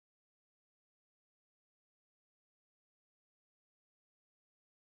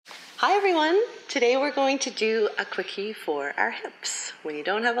Hi everyone! Today we're going to do a quickie for our hips when you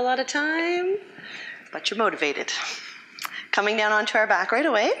don't have a lot of time, but you're motivated. Coming down onto our back right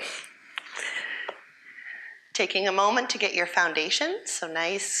away. Taking a moment to get your foundation, so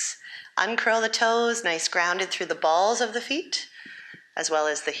nice, uncurl the toes, nice grounded through the balls of the feet, as well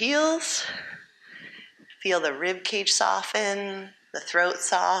as the heels. Feel the rib cage soften, the throat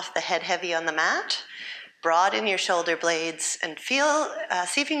soft, the head heavy on the mat. Broaden your shoulder blades and feel,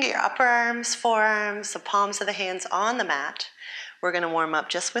 see if you can get your upper arms, forearms, the palms of the hands on the mat. We're going to warm up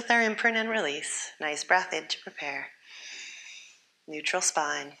just with our imprint and release. Nice breath in to prepare. Neutral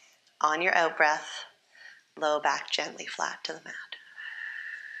spine. On your out breath, low back gently flat to the mat.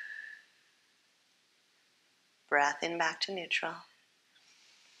 Breath in back to neutral.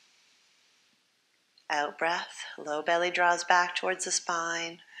 Out breath, low belly draws back towards the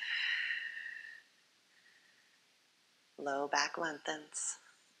spine. Low back lengthens,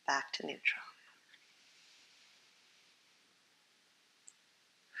 back to neutral.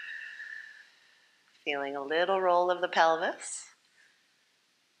 Feeling a little roll of the pelvis,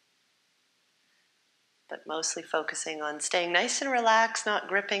 but mostly focusing on staying nice and relaxed, not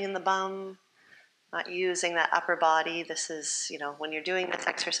gripping in the bum, not using that upper body. This is, when you're doing this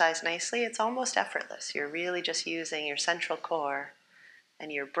exercise nicely, it's almost effortless. You're really just using your central core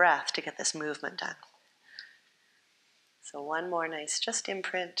and your breath to get this movement done. So one more nice just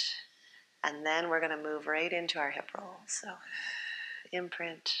imprint, and then we're going to move right into our hip roll. So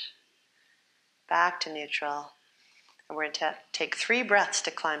imprint, back to neutral, and we're going to take 3 breaths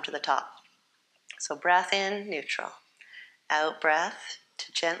to climb to the top. So breath in, neutral. Out breath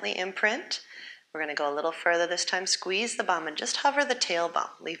to gently imprint. We're going to go a little further this time. Squeeze the bum and just hover the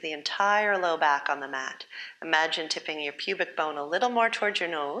tailbone. Leave the entire low back on the mat. Imagine tipping your pubic bone a little more towards your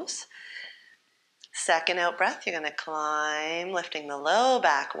nose. Second out breath, you're going to climb, lifting the low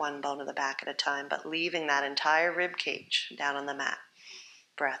back, one bone of the back at a time, but leaving that entire rib cage down on the mat.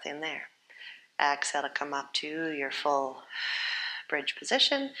 Breath in there. Exhale to come up to your full bridge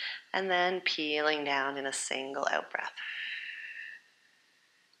position, and then peeling down in a single out breath.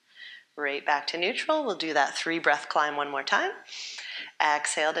 Right back to neutral. We'll do that 3 breath climb one more time.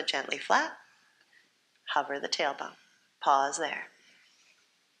 Exhale to gently flat. Hover the tailbone. Pause there.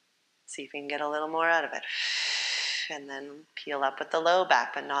 See if you can get a little more out of it. And then peel up with the low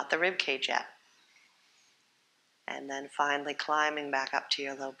back, but not the rib cage yet. And then finally climbing back up to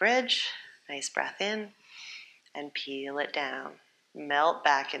your low bridge. Nice breath in. And peel it down. Melt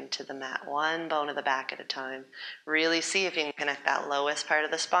back into the mat, one bone of the back at a time. Really see if you can connect that lowest part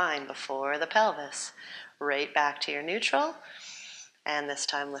of the spine before the pelvis. Right back to your neutral. And this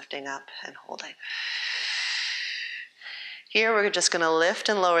time lifting up and holding. Here we're just going to lift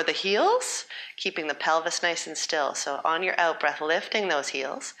and lower the heels, keeping the pelvis nice and still. So on your out breath, lifting those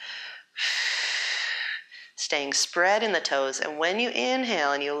heels. Staying spread in the toes. And when you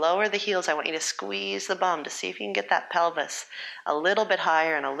inhale and you lower the heels, I want you to squeeze the bum to see if you can get that pelvis a little bit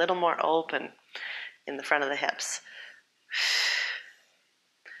higher and a little more open in the front of the hips.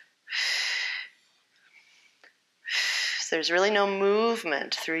 So there's really no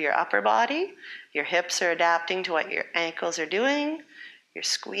movement through your upper body. Your hips are adapting to what your ankles are doing. You're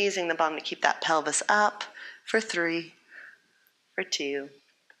squeezing the bum to keep that pelvis up for 3, for 2,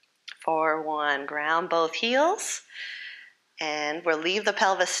 for 1. Ground both heels. And we'll leave the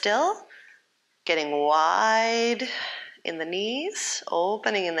pelvis still, getting wide in the knees,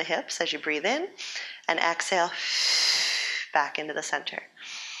 opening in the hips as you breathe in, and exhale back into the center.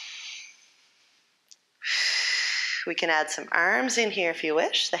 We can add some arms in here if you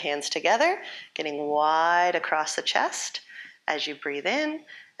wish, the hands together, getting wide across the chest as you breathe in,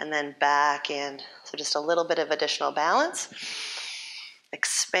 and then back in. So just a little bit of additional balance.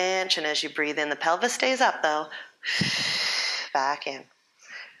 Expansion as you breathe in. The pelvis stays up though. Back in.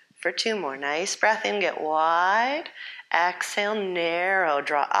 For 2 more. Nice breath in, get wide. Exhale, narrow.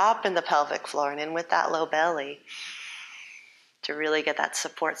 Draw up in the pelvic floor and in with that low belly to really get that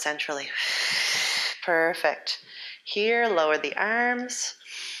support centrally. Perfect. Here, lower the arms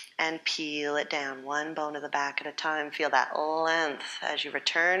and peel it down, one bone of the back at a time. Feel that length as you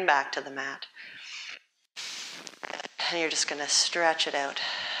return back to the mat. And you're just going to stretch it out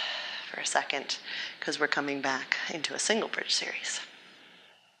for a second because we're coming back into a single bridge series.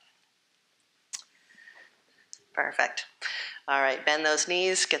 Perfect. All right, bend those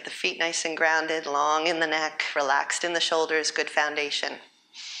knees, get the feet nice and grounded, long in the neck, relaxed in the shoulders, good foundation.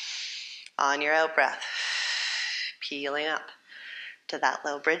 On your out breath, peeling up to that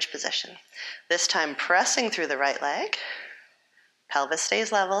low bridge position. This time pressing through the right leg, pelvis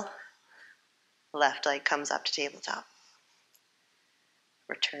stays level, left leg comes up to tabletop.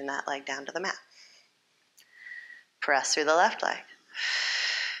 Return that leg down to the mat. Press through the left leg.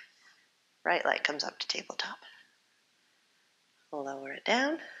 Right leg comes up to tabletop. Lower it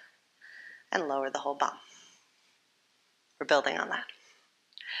down and lower the whole bum. We're building on that.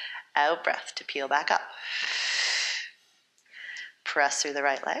 Out breath to peel back up. Press through the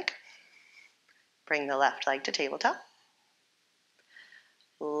right leg. Bring the left leg to tabletop.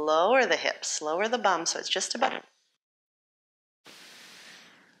 Lower the hips, lower the bum so it's just above.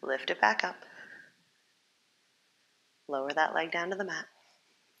 Lift it back up. Lower that leg down to the mat.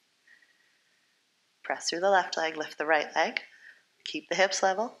 Press through the left leg, lift the right leg. Keep the hips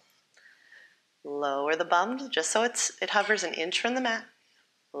level. Lower the bum just so it hovers an inch from the mat.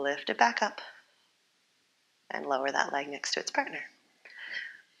 Lift it back up. And lower that leg next to its partner.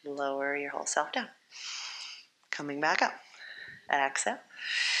 Lower your whole self down. Coming back up. Exhale.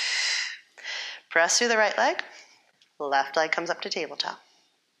 Press through the right leg. Left leg comes up to tabletop.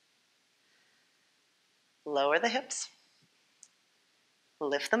 Lower the hips.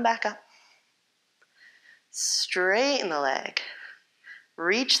 Lift them back up. Straighten the leg.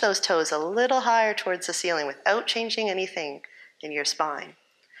 Reach those toes a little higher towards the ceiling without changing anything in your spine.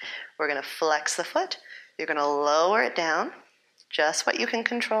 We're going to flex the foot. You're going to lower it down, just what you can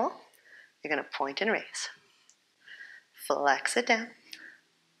control. You're going to point and raise. Flex it down.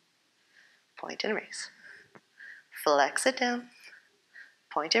 Point and raise. Flex it down.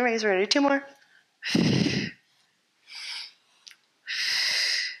 Point and raise. We're going to do 2 more.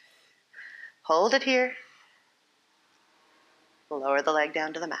 Hold it here. Lower the leg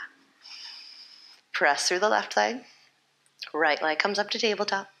down to the mat. Press through the left leg. Right leg comes up to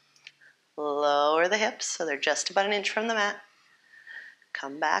tabletop. Lower the hips so they're just about an inch from the mat.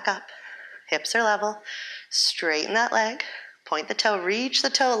 Come back up. Hips are level. Straighten that leg. Point the toe. Reach the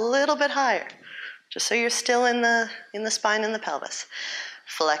toe a little bit higher, just so you're still in the spine and the pelvis.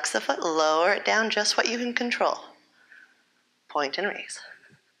 Flex the foot. Lower it down just what you can control. Point and raise.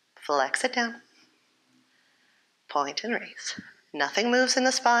 Flex it down. Point and raise. Nothing moves in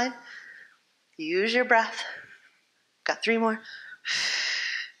the spine. Use your breath. Got 3 more.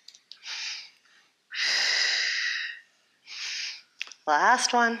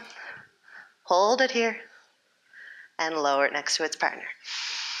 Last one. Hold it here and lower it next to its partner.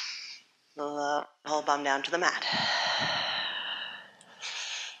 Lower the whole bum down to the mat.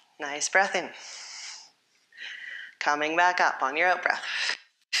 Nice breath in. Coming back up on your out breath.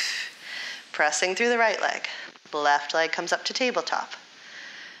 Pressing through the right leg. Left leg comes up to tabletop.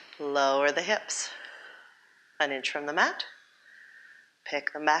 Lower the hips. An inch from the mat.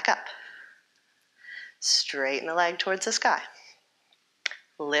 Pick them back up. Straighten the leg towards the sky.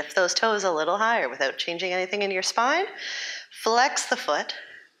 Lift those toes a little higher without changing anything in your spine. Flex the foot.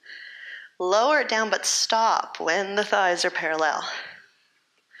 Lower it down, but stop when the thighs are parallel.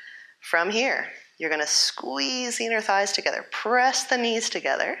 From here, you're going to squeeze the inner thighs together. Press the knees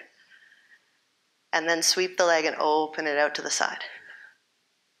together. And then sweep the leg and open it out to the side.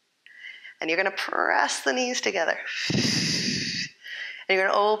 And you're going to press the knees together. And you're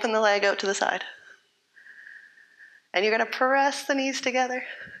going to open the leg out to the side. And you're going to press the knees together.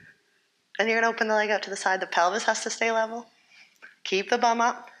 And you're going to open the leg out to the side. The pelvis has to stay level. Keep the bum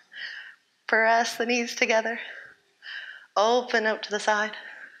up. Press the knees together. Open out to the side.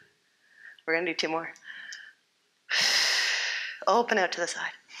 We're going to do 2 more. Open out to the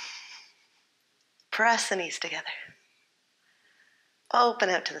side. Press the knees together. Open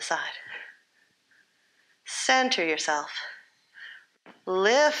out to the side. Center yourself.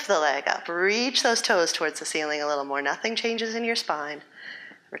 Lift the leg up. Reach those toes towards the ceiling a little more. Nothing changes in your spine.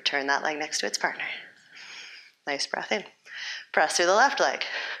 Return that leg next to its partner. Nice breath in. Press through the left leg.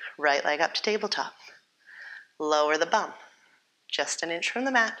 Right leg up to tabletop. Lower the bum. Just an inch from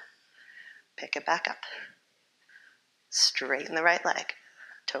the mat. Pick it back up. Straighten the right leg.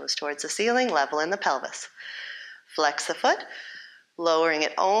 Toes towards the ceiling, level in the pelvis. Flex the foot, lowering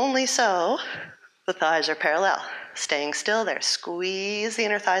it only so the thighs are parallel. Staying still there. Squeeze the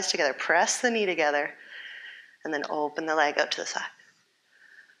inner thighs together. Press the knee together. And then open the leg out to the side.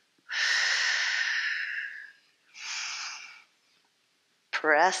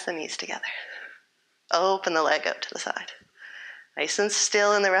 Press the knees together. Open the leg out to the side. Nice and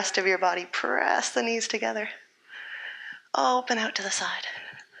still in the rest of your body. Press the knees together. Open out to the side.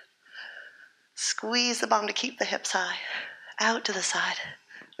 Squeeze the bum to keep the hips high. Out to the side.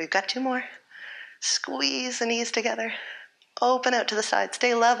 We've got 2 more. Squeeze the knees together. Open out to the side.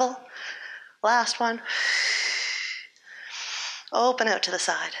 Stay level. Last one. Open out to the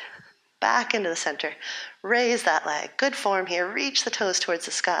side. Back into the center. Raise that leg. Good form here. Reach the toes towards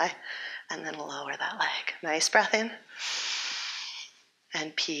the sky. And then lower that leg. Nice breath in.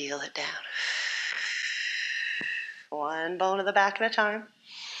 and peel it down. One bone of the back at a time.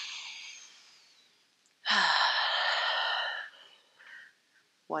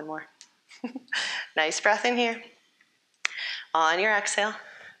 One more. Nice breath in here. On your exhale,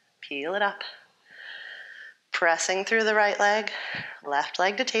 peel it up. Pressing through the right leg, left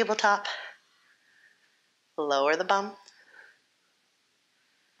leg to tabletop. Lower the bum.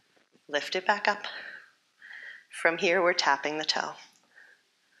 Lift it back up. From here, we're tapping the toe.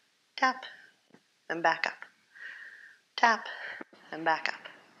 Tap and back up. Tap and back up.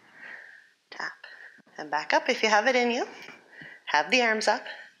 Tap and back up. If you have it in you, have the arms up.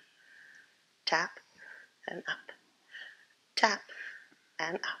 Tap and up. Tap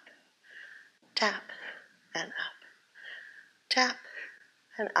and up. Tap and up. Tap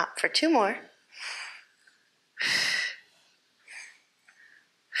and up for two more.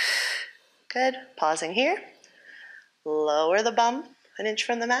 Good. Pausing here. Lower the bum an inch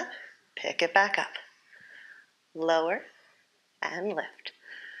from the mat. Pick it back up. Lower and lift.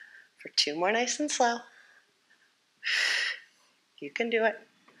 For two more, nice and slow. You can do it.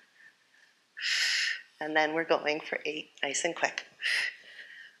 And then we're going for 8, nice and quick.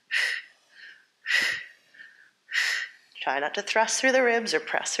 Try not to thrust through the ribs or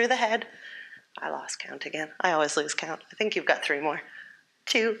press through the head. I lost count again. I always lose count. I think you've got 3 more.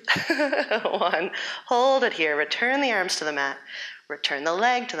 2, 1. Hold it here. Return the arms to the mat. Return the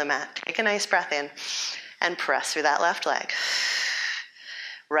leg to the mat. Take a nice breath in and press through that left leg.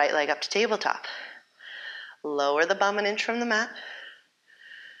 Right leg up to tabletop. Lower the bum an inch from the mat.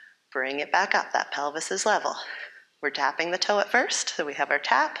 Bring it back up. That pelvis is level. We're tapping the toe at first. So we have our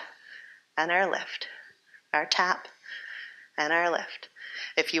tap and our lift. Our tap and our lift.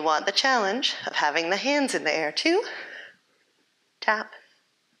 If you want the challenge of having the hands in the air too, tap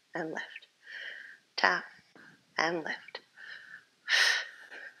and lift. Tap and lift.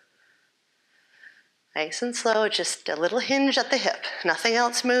 Nice and slow, just a little hinge at the hip. Nothing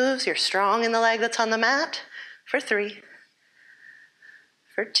else moves. You're strong in the leg that's on the mat. For 3.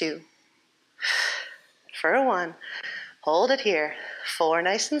 For 2. For 1. Hold it here. 4,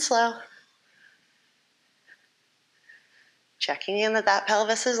 nice and slow. Checking in that that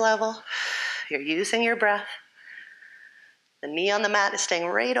pelvis is level. You're using your breath. The knee on the mat is staying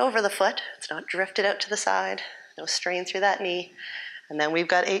right over the foot. It's not drifted out to the side. No strain through that knee. And then we've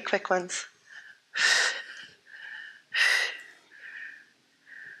got 8 quick ones.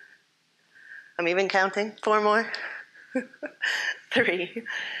 I'm even counting. 4 more. 3,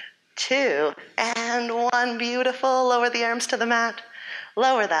 2, and 1. Beautiful. Lower the arms to the mat.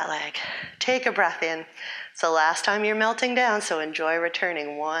 Lower that leg. Take a breath in. It's the last time you're melting down, so enjoy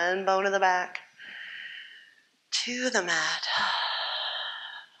returning 1 bone of the back to the mat.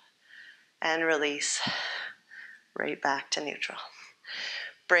 And release right back to neutral.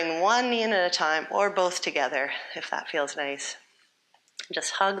 Bring 1 knee in at a time or both together if that feels nice.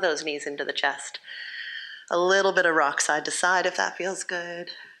 Just hug those knees into the chest. A little bit of rock side to side if that feels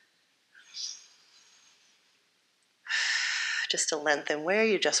good. Just to lengthen where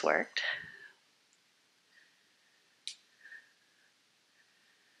you just worked.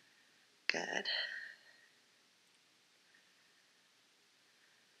 Good.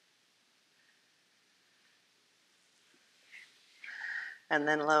 And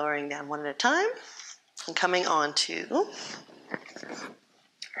then lowering down 1 at a time and coming on to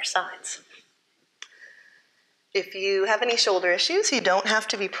our sides. If you have any shoulder issues, you don't have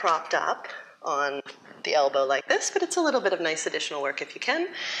to be propped up on the elbow like this, but it's a little bit of nice additional work if you can.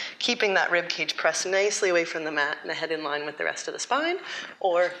 Keeping that rib cage pressed nicely away from the mat and the head in line with the rest of the spine,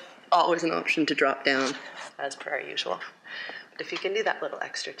 or always an option to drop down as per our usual. But if you can do that little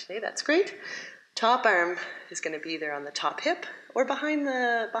extra today, that's great. Top arm is going to be either on the top hip or behind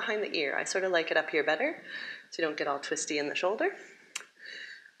the ear. I sort of like it up here better, so you don't get all twisty in the shoulder.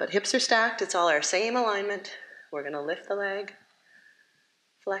 But hips are stacked. It's all our same alignment. We're going to lift the leg,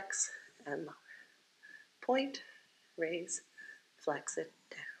 flex, and lower. Point, raise, flex it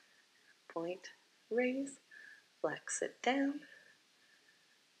down. Point, raise, flex it down.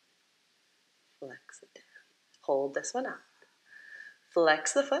 Flex it down. Hold this one up.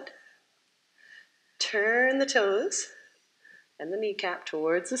 Flex the foot. Turn the toes and the kneecap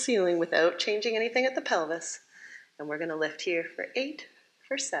towards the ceiling without changing anything at the pelvis. And we're going to lift here for 8,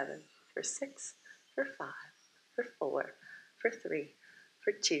 for 7, for 6, for 5, for 4, for 3,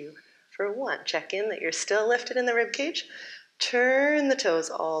 for 2, for 1. Check in that you're still lifted in the rib cage. Turn the toes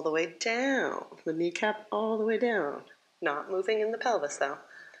all the way down. The kneecap all the way down. Not moving in the pelvis though.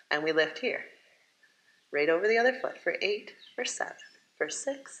 And we lift here. Right over the other foot for 8, for 7, for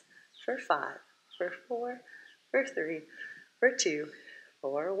 6, for 5, for 4, for 3, for 2,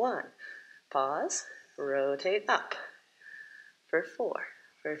 for 1. Pause, rotate up. For 4,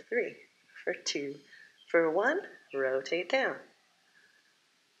 for 3, for 2, for 1, rotate down.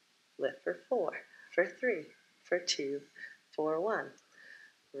 Lift for 4, for 3, for 2, for 1.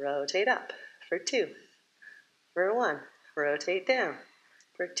 Rotate up, for 2, for 1. Rotate down,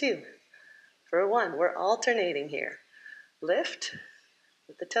 for 2, for 1. We're alternating here. Lift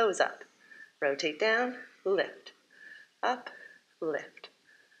with the toes up. Rotate down, lift. Up, lift.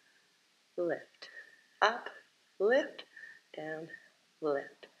 Lift. Up, lift. Down,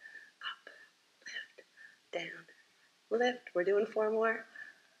 lift. Up, lift. Down, lift. We're doing 4 more.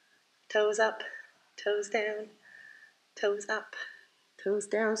 Toes up, toes down, toes up, toes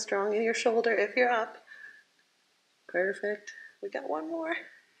down. Strong in your shoulder if you're up. Perfect. We got 1 more.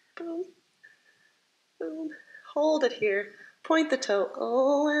 Boom. Boom. Hold it here. Point the toe,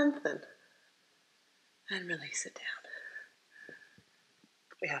 lengthen, and release it down.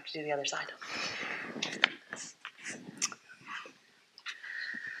 We have to do the other side.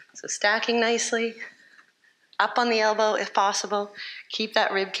 So stacking nicely, up on the elbow if possible. Keep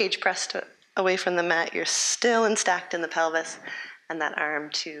that rib cage pressed away from the mat. You're still stacked in the pelvis, and that arm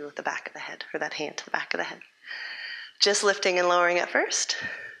to the back of the head, or that hand to the back of the head. Just lifting and lowering at first.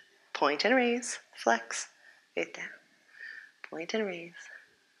 Point and raise, flex it down. Point and raise,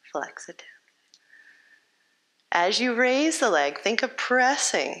 flex it down. As you raise the leg, think of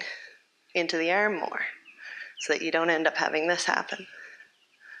pressing into the arm more so that you don't end up having this happen.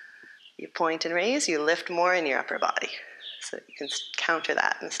 You point and raise, you lift more in your upper body so that you can counter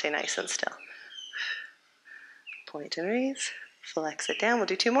that and stay nice and still. Point and raise, flex it down. We'll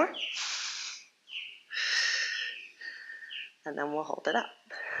do 2 more. And then we'll hold it up.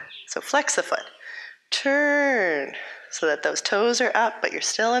 So flex the foot. Turn so that those toes are up, but you're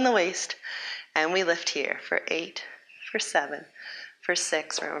still in the waist. And we lift here for 8, for 7, for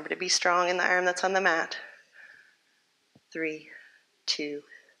 6. Remember to be strong in the arm that's on the mat. 3, 2,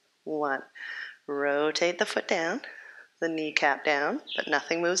 1. Rotate the foot down, the kneecap down, but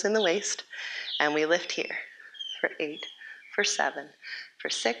nothing moves in the waist. And we lift here for 8, for 7, for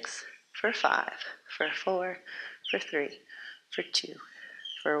 6, for 5, for 4, for 3, for 2,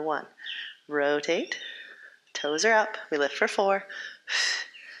 for 1. Rotate, toes are up. We lift for 4.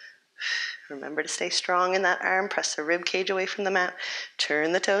 Remember to stay strong in that arm. Press the rib cage away from the mat.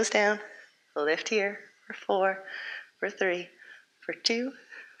 Turn the toes down. Lift here for 4, for 3, for 2,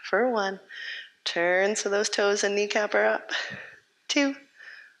 for 1. Turn so those toes and kneecap are up. 2,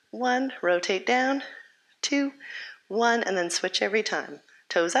 1. Rotate down. 2, 1. And then switch every time.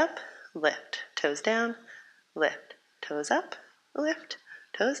 Toes up, lift. Toes down, lift. Toes up, lift.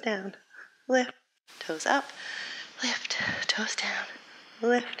 Toes down, lift. Toes up, lift. Toes down,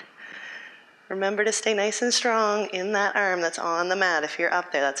 lift. Remember to stay nice and strong in that arm that's on the mat if you're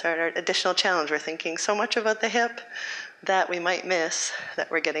up there. That's our additional challenge. We're thinking so much about the hip that we might miss that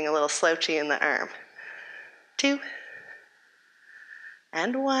we're getting a little slouchy in the arm. 2,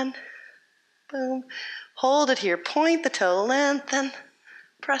 and 1. Boom. Hold it here. Point the toe, lengthen.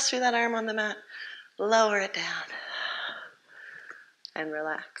 Press through that arm on the mat. Lower it down. And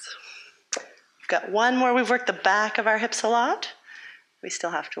relax. We've got 1 more. We've worked the back of our hips a lot. We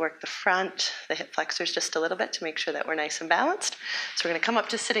still have to work the front, the hip flexors just a little bit to make sure that we're nice and balanced. So we're going to come up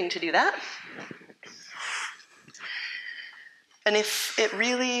to sitting to do that. And if it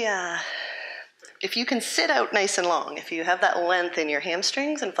really, if you can sit out nice and long, if you have that length in your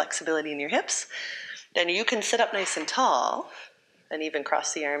hamstrings and flexibility in your hips, then you can sit up nice and tall and even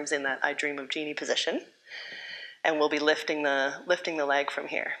cross the arms in that I Dream of Jeannie position. And we'll be lifting the leg from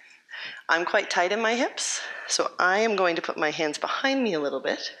here. I'm quite tight in my hips, so I am going to put my hands behind me a little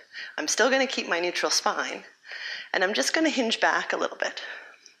bit. I'm still going to keep my neutral spine, and I'm just going to hinge back a little bit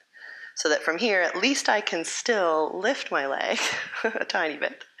so that from here, at least I can still lift my leg a tiny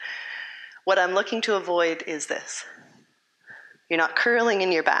bit. What I'm looking to avoid is this. You're not curling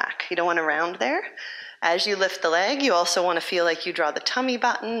in your back. You don't want to round there. As you lift the leg, you also want to feel like you draw the tummy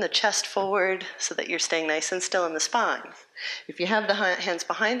button, the chest forward, so that you're staying nice and still in the spine. If you have the hands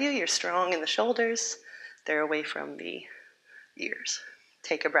behind you, you're strong in the shoulders. They're away from the ears.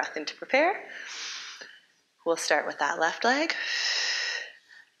 Take a breath in to prepare. We'll start with that left leg.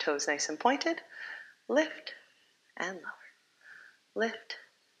 Toes nice and pointed. Lift and lower. Lift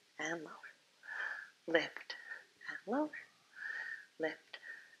and lower. Lift and lower. Lift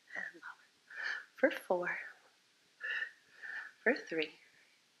and lower. For 4, for 3,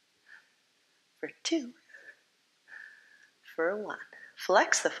 for 2, for 1.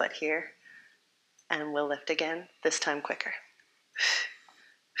 Flex the foot here, and we'll lift again, this time quicker.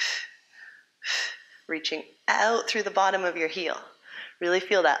 Reaching out through the bottom of your heel. Really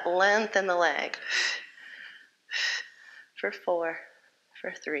feel that length in the leg. For 4,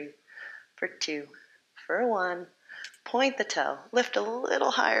 for 3, for 2, for 1. Point the toe. Lift a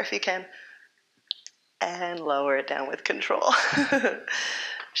little higher if you can. And lower it down with control.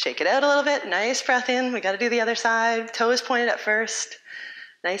 Shake it out a little bit. Nice breath in. We got to do the other side. Toes pointed at first.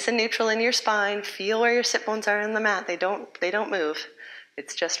 Nice and neutral in your spine. Feel where your sit bones are in the mat. They don't move.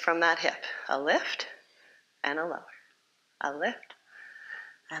 It's just from that hip. A lift and a lower. A lift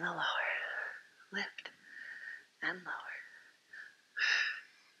and a lower. Lift and lower.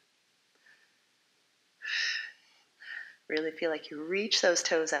 Really feel like you reach those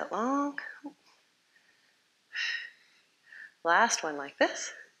toes out long. Last one like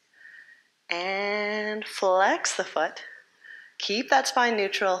this. And flex the foot. Keep that spine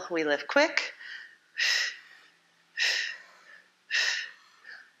neutral. We lift quick.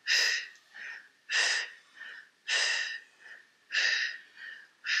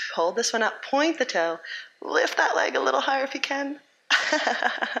 Hold this one up. Point the toe. Lift that leg a little higher if you can.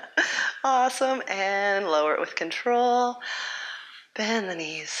 Awesome. And lower it with control. Bend the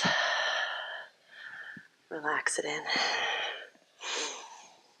knees. Relax it in.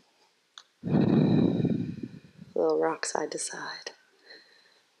 Little rock side to side.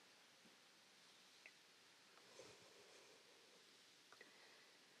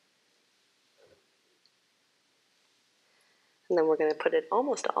 And then we're going to put it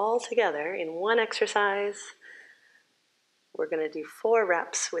almost all together in one exercise. We're going to do 4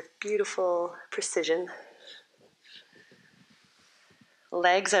 reps with beautiful precision.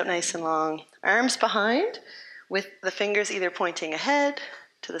 Legs out nice and long. Arms behind with the fingers either pointing ahead,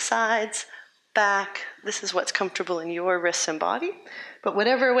 to the sides, back. This is what's comfortable in your wrists and body. But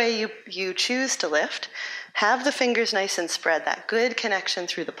whatever way you choose to lift, have the fingers nice and spread. That good connection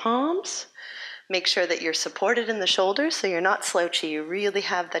through the palms. Make sure that you're supported in the shoulders so you're not slouchy. You really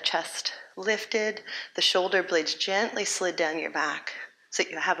have the chest lifted, the shoulder blades gently slid down your back so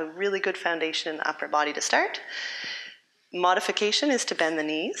that you have a really good foundation in the upper body to start. Modification is to bend the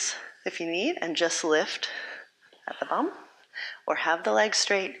knees if you need and just lift at the bum or have the legs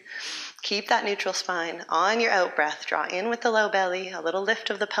straight. Keep that neutral spine. On your out breath, draw in with the low belly, a little lift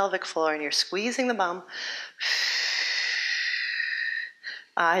of the pelvic floor, and you're squeezing the bum.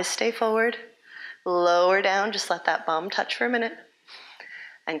 Eyes stay forward. Lower down, just let that bum touch for a minute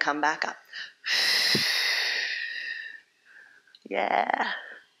and come back up. Yeah,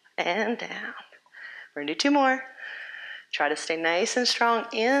 and down. We're gonna do 2 more. Try to stay nice and strong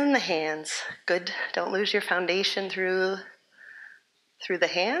in the hands. Good, don't lose your foundation through the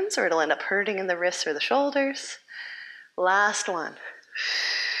hands or it'll end up hurting in the wrists or the shoulders. Last one.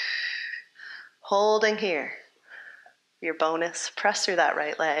 Holding here. Your bonus, press through that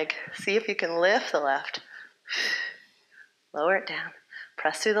right leg. See if you can lift the left. Lower it down.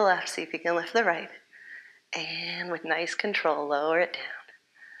 Press through the left, see if you can lift the right. And with nice control, lower it down.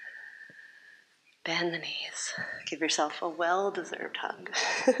 Bend the knees. Give yourself a well-deserved hug.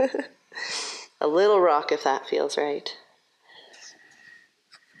 A little rock if that feels right.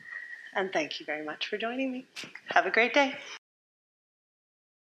 And thank you very much for joining me. Have a great day.